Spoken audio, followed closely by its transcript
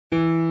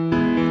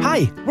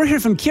Hi, we're here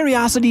from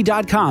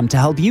Curiosity.com to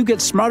help you get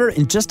smarter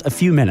in just a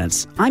few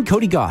minutes. I'm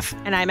Cody Goff.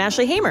 And I'm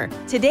Ashley Hamer.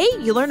 Today,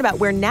 you learn about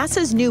where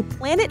NASA's new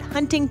Planet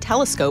Hunting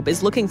Telescope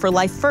is looking for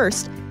life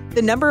first,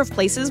 the number of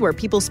places where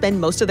people spend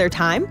most of their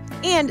time,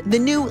 and the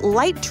new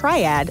light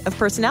triad of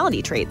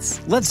personality traits.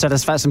 Let's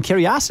satisfy some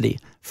curiosity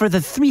for the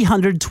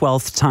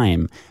 312th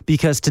time,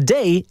 because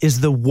today is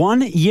the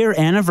 1-year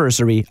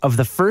anniversary of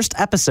the first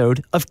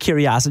episode of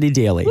Curiosity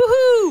Daily.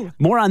 Woohoo!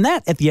 More on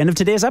that at the end of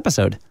today's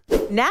episode.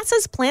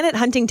 NASA's Planet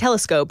Hunting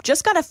Telescope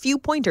just got a few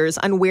pointers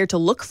on where to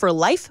look for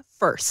life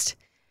first.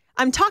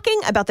 I'm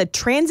talking about the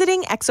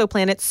Transiting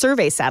Exoplanet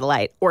Survey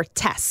Satellite, or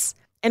TESS.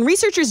 And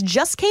researchers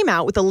just came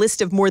out with a list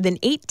of more than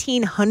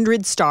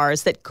 1,800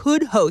 stars that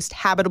could host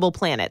habitable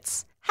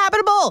planets.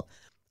 Habitable!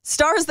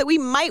 Stars that we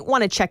might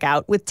want to check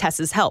out with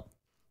TESS's help.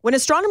 When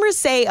astronomers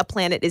say a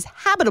planet is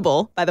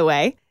habitable, by the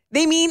way,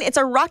 they mean it's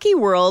a rocky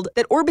world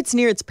that orbits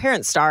near its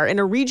parent star in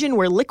a region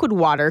where liquid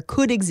water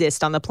could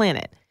exist on the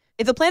planet.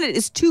 If the planet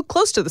is too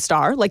close to the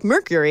star, like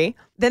Mercury,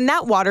 then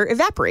that water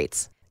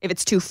evaporates. If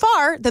it's too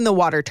far, then the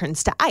water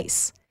turns to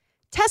ice.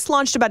 TESS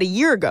launched about a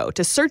year ago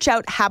to search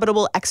out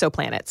habitable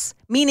exoplanets,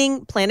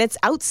 meaning planets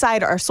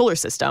outside our solar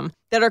system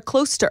that are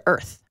close to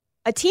Earth.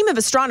 A team of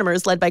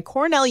astronomers led by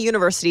Cornell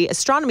University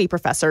astronomy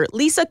professor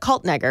Lisa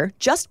Kaltneger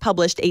just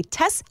published a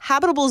TESS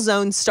Habitable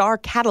Zone star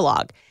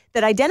catalog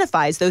that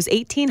identifies those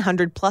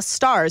 1,800-plus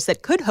stars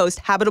that could host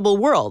habitable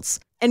worlds,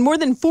 and more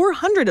than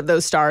 400 of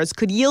those stars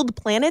could yield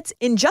planets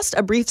in just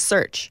a brief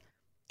search.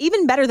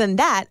 Even better than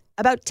that,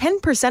 about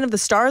 10% of the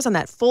stars on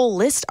that full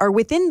list are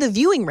within the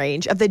viewing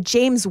range of the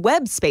James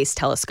Webb Space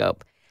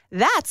Telescope.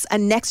 That's a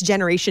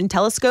next-generation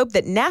telescope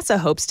that NASA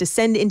hopes to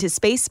send into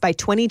space by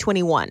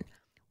 2021.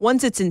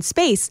 Once it's in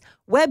space,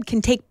 Webb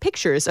can take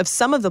pictures of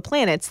some of the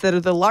planets that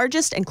are the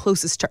largest and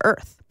closest to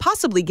Earth,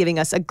 possibly giving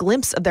us a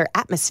glimpse of their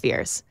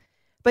atmospheres.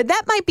 But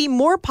that might be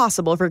more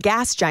possible for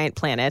gas giant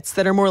planets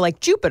that are more like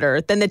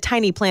Jupiter than the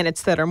tiny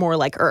planets that are more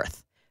like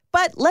Earth.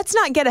 But let's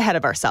not get ahead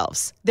of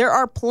ourselves. There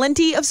are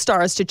plenty of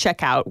stars to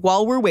check out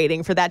while we're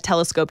waiting for that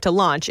telescope to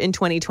launch in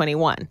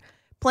 2021.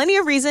 Plenty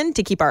of reason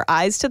to keep our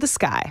eyes to the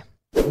sky.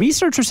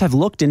 Researchers have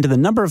looked into the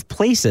number of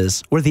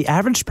places where the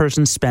average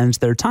person spends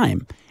their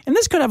time. And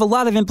this could have a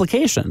lot of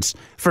implications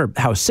for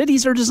how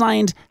cities are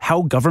designed,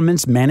 how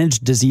governments manage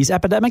disease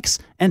epidemics,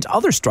 and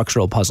other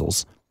structural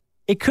puzzles.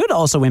 It could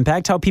also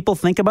impact how people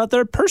think about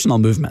their personal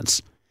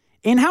movements.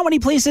 In how many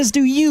places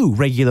do you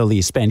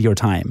regularly spend your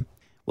time?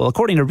 Well,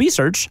 according to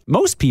research,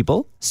 most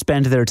people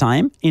spend their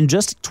time in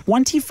just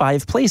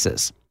 25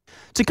 places.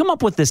 To come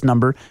up with this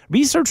number,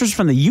 researchers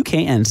from the UK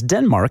and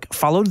Denmark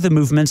followed the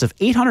movements of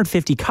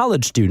 850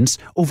 college students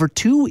over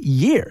 2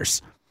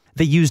 years.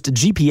 They used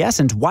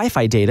GPS and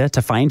Wi-Fi data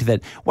to find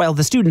that while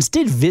the students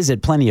did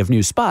visit plenty of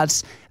new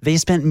spots, they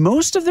spent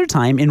most of their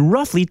time in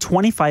roughly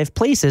 25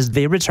 places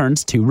they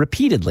returned to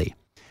repeatedly.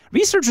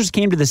 Researchers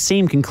came to the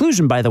same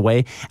conclusion, by the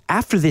way,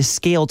 after they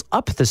scaled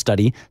up the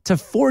study to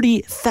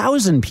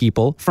 40,000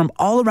 people from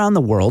all around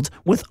the world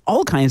with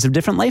all kinds of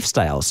different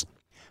lifestyles.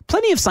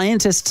 Plenty of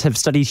scientists have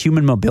studied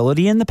human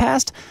mobility in the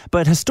past,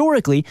 but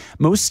historically,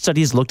 most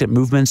studies looked at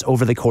movements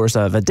over the course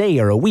of a day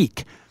or a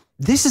week.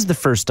 This is the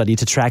first study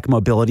to track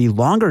mobility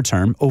longer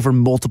term over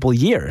multiple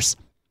years.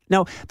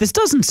 Now, this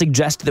doesn't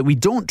suggest that we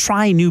don't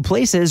try new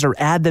places or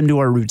add them to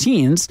our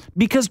routines,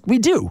 because we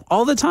do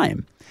all the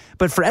time.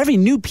 But for every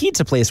new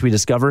pizza place we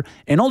discover,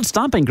 an old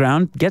stomping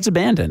ground gets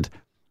abandoned.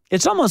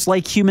 It's almost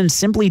like humans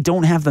simply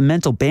don't have the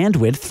mental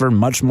bandwidth for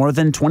much more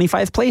than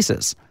 25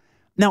 places.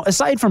 Now,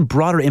 aside from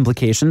broader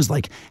implications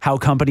like how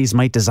companies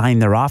might design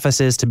their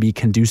offices to be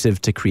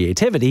conducive to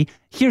creativity,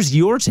 here's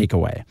your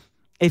takeaway.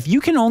 If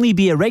you can only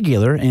be a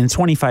regular in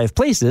 25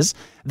 places,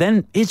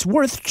 then it's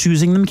worth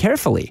choosing them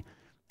carefully.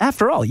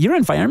 After all, your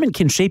environment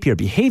can shape your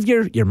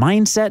behavior, your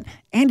mindset,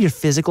 and your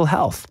physical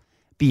health.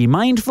 Be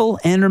mindful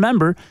and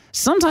remember,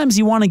 sometimes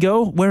you want to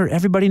go where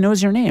everybody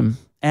knows your name,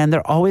 and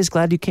they're always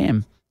glad you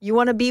came. You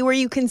want to be where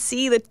you can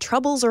see the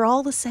troubles are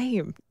all the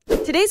same.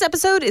 Today's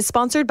episode is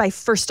sponsored by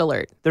First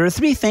Alert. There are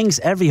 3 things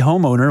every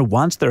homeowner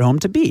wants their home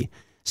to be: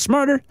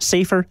 smarter,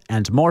 safer,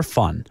 and more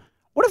fun.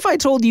 What if I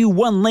told you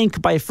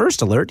OneLink by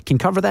First Alert can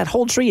cover that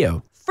whole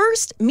trio?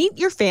 First, meet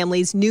your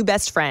family's new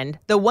best friend,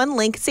 the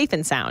OneLink Safe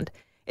 & Sound.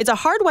 It's a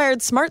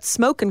hardwired smart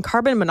smoke and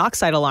carbon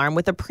monoxide alarm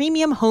with a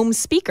premium home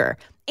speaker.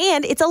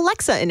 And it's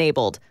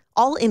Alexa-enabled,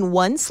 all in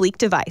one sleek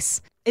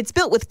device. It's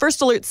built with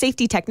First Alert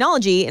safety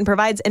technology and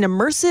provides an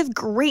immersive,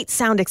 great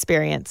sound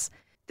experience.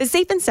 The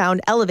Safe &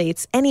 Sound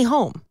elevates any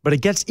home. But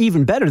it gets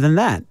even better than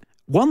that.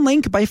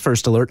 OneLink by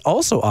First Alert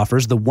also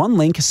offers the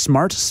OneLink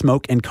Smart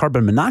Smoke and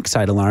Carbon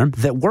Monoxide Alarm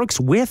that works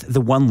with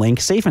the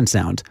OneLink Safe &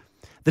 Sound.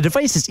 The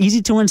device is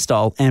easy to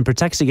install and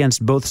protects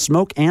against both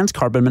smoke and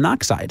carbon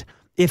monoxide.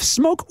 If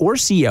smoke or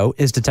CO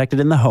is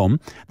detected in the home,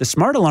 the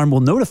smart alarm will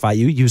notify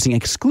you using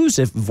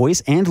exclusive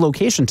voice and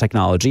location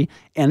technology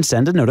and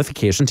send a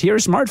notification to your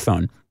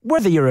smartphone,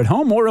 whether you're at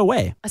home or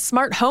away. A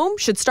smart home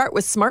should start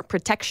with smart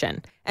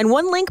protection, and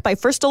OneLink by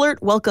First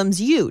Alert welcomes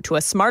you to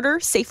a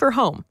smarter, safer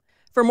home.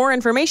 For more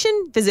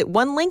information, visit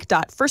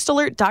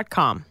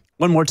onelink.firstalert.com.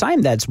 One more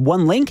time, that's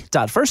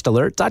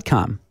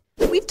onelink.firstalert.com.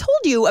 We've told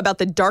you about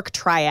the dark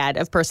triad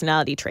of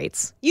personality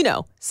traits. You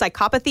know,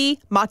 psychopathy,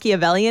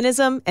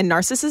 Machiavellianism, and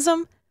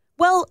narcissism.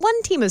 Well,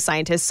 one team of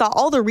scientists saw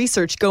all the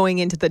research going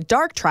into the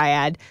dark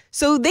triad,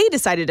 so they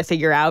decided to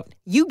figure out,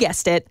 you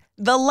guessed it,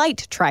 the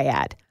light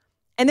triad.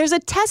 And there's a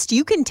test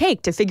you can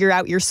take to figure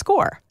out your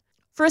score.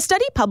 For a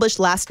study published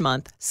last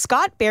month,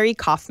 Scott Barry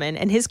Kaufman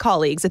and his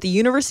colleagues at the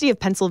University of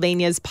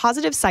Pennsylvania's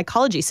Positive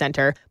Psychology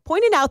Center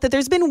pointed out that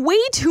there's been way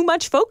too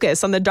much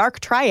focus on the dark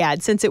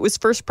triad since it was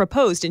first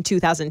proposed in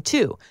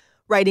 2002,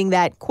 writing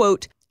that,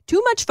 quote,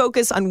 too much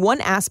focus on one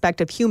aspect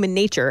of human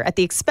nature at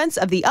the expense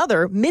of the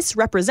other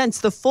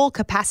misrepresents the full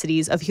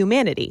capacities of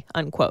humanity,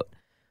 unquote.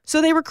 So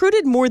they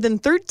recruited more than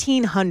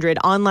 1,300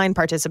 online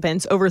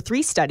participants over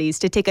 3 studies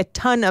to take a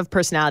ton of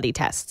personality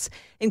tests,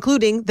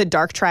 including the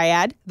dark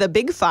triad, the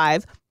Big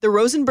Five, the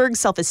Rosenberg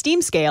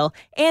self-esteem scale,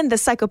 and the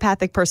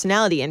psychopathic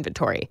personality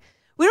inventory.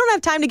 We don't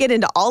have time to get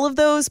into all of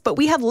those, but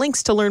we have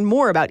links to learn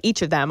more about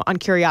each of them on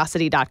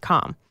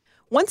Curiosity.com.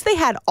 Once they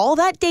had all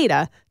that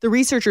data, the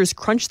researchers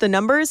crunched the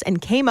numbers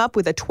and came up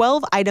with a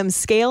 12-item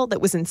scale that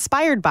was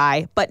inspired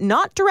by, but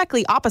not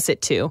directly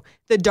opposite to,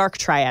 the dark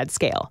triad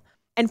scale.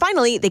 And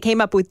finally, they came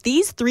up with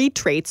these 3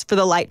 traits for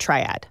the light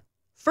triad.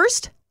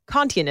 First,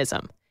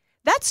 Kantianism.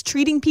 That's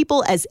treating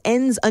people as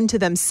ends unto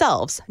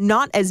themselves,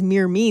 not as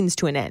mere means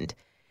to an end.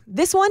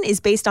 This one is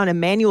based on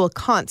Immanuel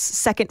Kant's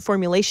second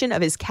formulation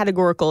of his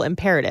categorical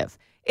imperative.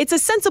 It's a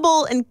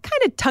sensible and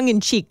kind of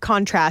tongue-in-cheek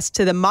contrast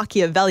to the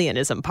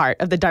Machiavellianism part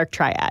of the dark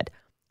triad.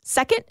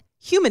 Second,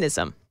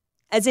 humanism,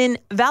 as in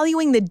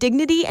valuing the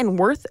dignity and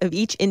worth of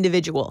each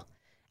individual.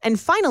 And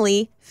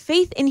finally,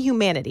 faith in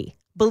humanity,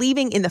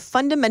 believing in the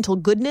fundamental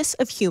goodness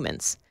of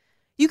humans.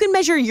 You can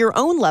measure your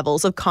own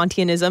levels of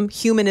Kantianism,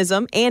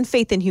 humanism, and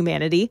faith in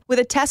humanity with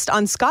a test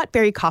on Scott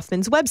Barry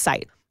Kaufman's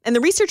website. And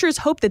the researchers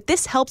hope that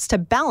this helps to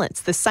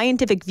balance the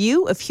scientific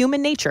view of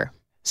human nature.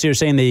 So you're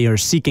saying they are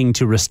seeking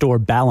to restore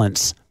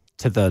balance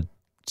to the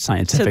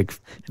scientific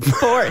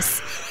force,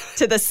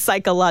 to the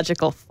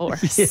psychological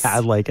force. Yeah, I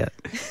like it.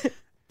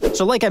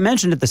 So like I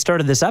mentioned at the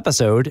start of this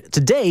episode,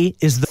 today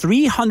is the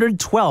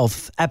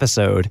 312th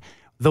episode,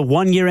 the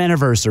 1-year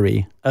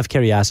anniversary of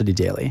Curiosity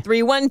Daily.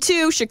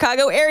 312,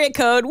 Chicago area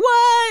code.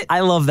 What?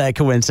 I love that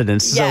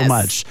coincidence so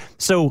much.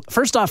 So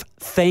first off,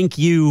 thank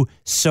you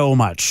so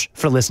much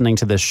for listening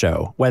to this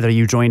show. Whether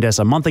you joined us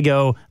a month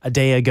ago, a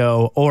day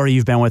ago, or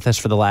you've been with us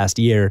for the last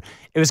year.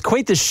 It was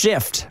quite the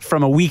shift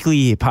from a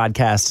weekly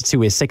podcast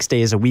to a 6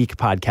 days a week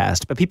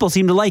podcast, but people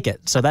seem to like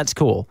it, so that's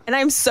cool. And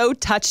I'm so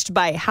touched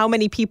by how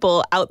many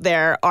people out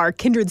there are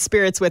kindred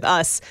spirits with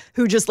us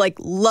who just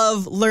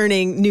love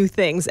learning new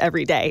things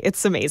every day.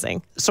 It's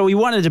amazing. So we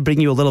wanted to bring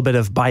you a little bit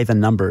of by the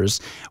numbers.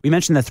 We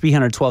mentioned the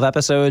 312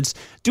 episodes.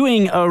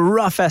 Doing a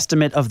rough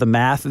estimate of the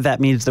math,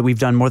 that means that we've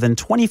done more than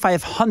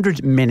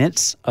 2,500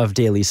 minutes of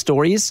daily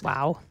stories.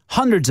 Wow.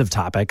 Hundreds of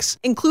topics.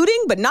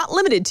 Including, but not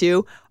limited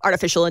to,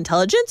 artificial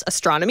intelligence,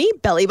 astronomy,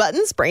 belly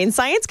buttons, brain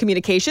science,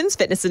 communications,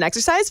 fitness and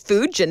exercise,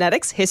 food,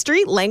 genetics,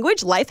 history,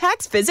 language, life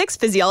hacks, physics,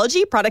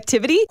 physiology,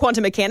 productivity,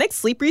 quantum mechanics,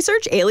 sleep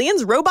research,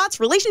 aliens, robots,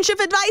 relationship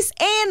advice,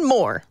 and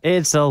more.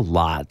 It's a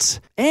lot.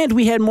 And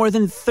we had more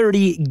than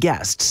 30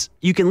 guests.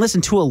 You can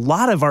listen to a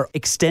lot of our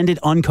extended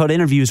uncut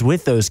interviews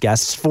with those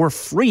guests for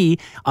free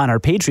on our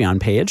Patreon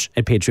page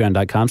at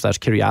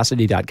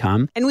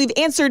patreon.com/curiosity.com. And we've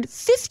answered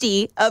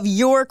 50 of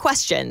your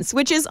questions,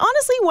 which is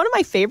honestly one of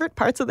my favorite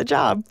parts of the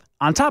job.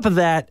 On top of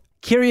that,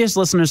 curious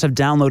listeners have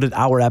downloaded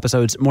our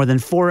episodes more than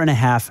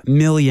 4.5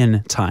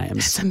 million times.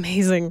 That's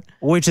amazing.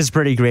 Which is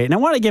pretty great. And I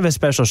want to give a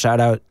special shout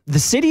out. The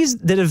cities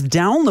that have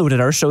downloaded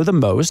our show the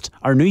most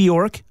are New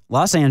York,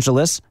 Los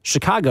Angeles,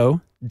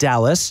 Chicago,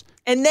 Dallas,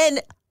 and then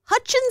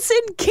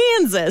Hutchinson,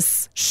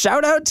 Kansas.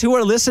 Shout out to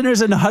our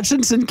listeners in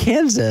Hutchinson,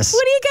 Kansas.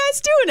 What are you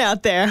guys doing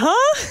out there,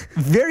 huh?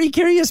 Very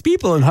curious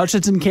people in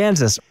Hutchinson,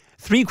 Kansas.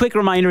 3 quick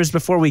reminders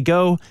before we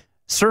go.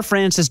 Sir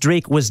Francis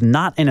Drake was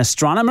not an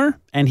astronomer,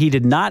 and he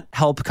did not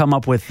help come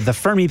up with the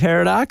Fermi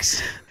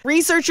paradox.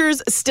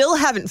 Researchers still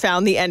haven't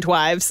found the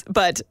Entwives,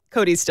 but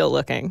Cody's still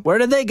looking. Where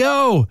did they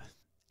go?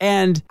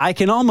 And I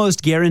can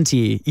almost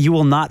guarantee you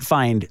will not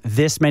find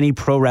this many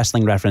pro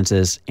wrestling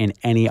references in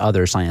any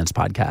other science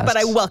podcast. But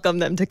I welcome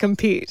them to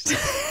compete.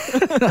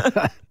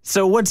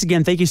 So once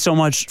again, thank you so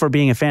much for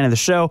being a fan of the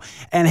show.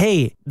 And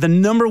hey, the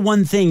number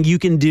one thing you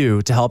can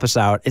do to help us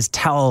out is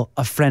tell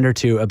a friend or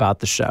two about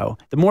the show.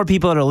 The more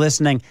people that are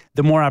listening,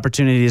 the more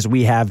opportunities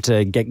we have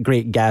to get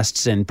great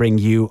guests and bring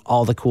you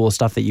all the cool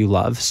stuff that you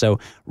love. So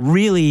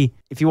really,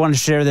 if you want to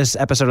share this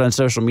episode on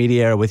social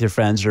media or with your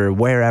friends or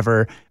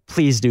wherever,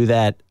 please do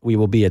that. We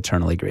will be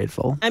eternally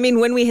grateful. I mean,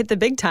 when we hit the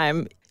big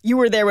time, you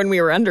were there when we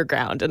were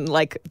underground, and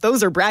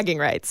those are bragging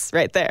rights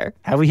right there.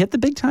 Have we hit the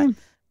big time?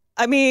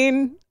 I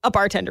mean, a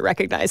bartender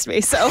recognized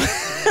me, so.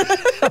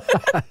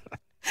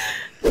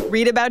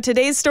 Read about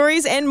today's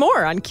stories and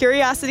more on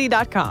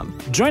Curiosity.com.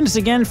 Join us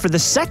again for the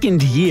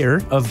 2nd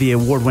year of the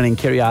award-winning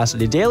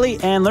Curiosity Daily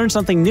and learn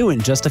something new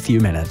in just a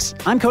few minutes.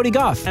 I'm Cody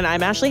Goff. And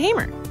I'm Ashley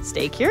Hamer.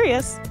 Stay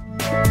curious.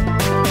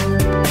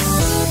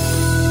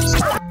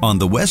 on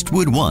the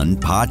Westwood One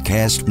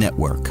Podcast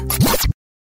Network.